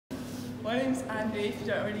My name's Andy, if you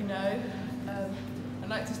don't already know. I'd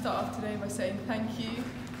like to start off today by saying thank you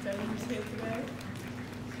to everyone who's here today.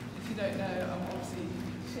 If you don't know, I'm obviously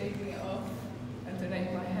shaving it off and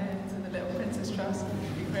donating my hair to the Little Princess Trust.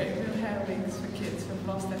 We create real hair wigs for kids who have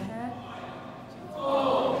lost their hair.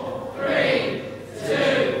 4, 3,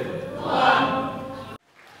 2, 1.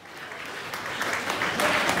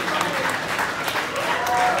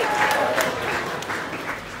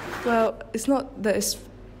 Well, it's not that it's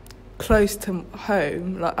close to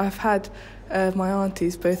home. Like, I've had my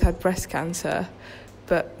aunties both had breast cancer,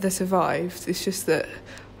 but they survived. It's just that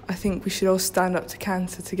I think we should all stand up to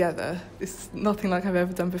cancer together. It's nothing like I've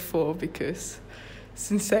ever done before because it's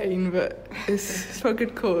insane, but it's for a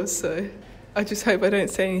good cause. So I just hope I don't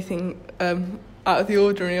say anything out of the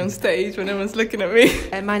ordinary on stage when everyone's looking at me.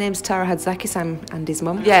 My name's Tara Hadzakis. I'm Andy's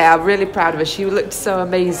mum. Yeah, I'm really proud of her. She looked so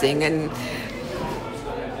amazing, and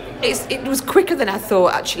it was quicker than I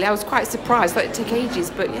thought, actually. I was quite surprised. I thought it'd take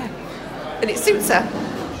ages, but yeah. And it suits her.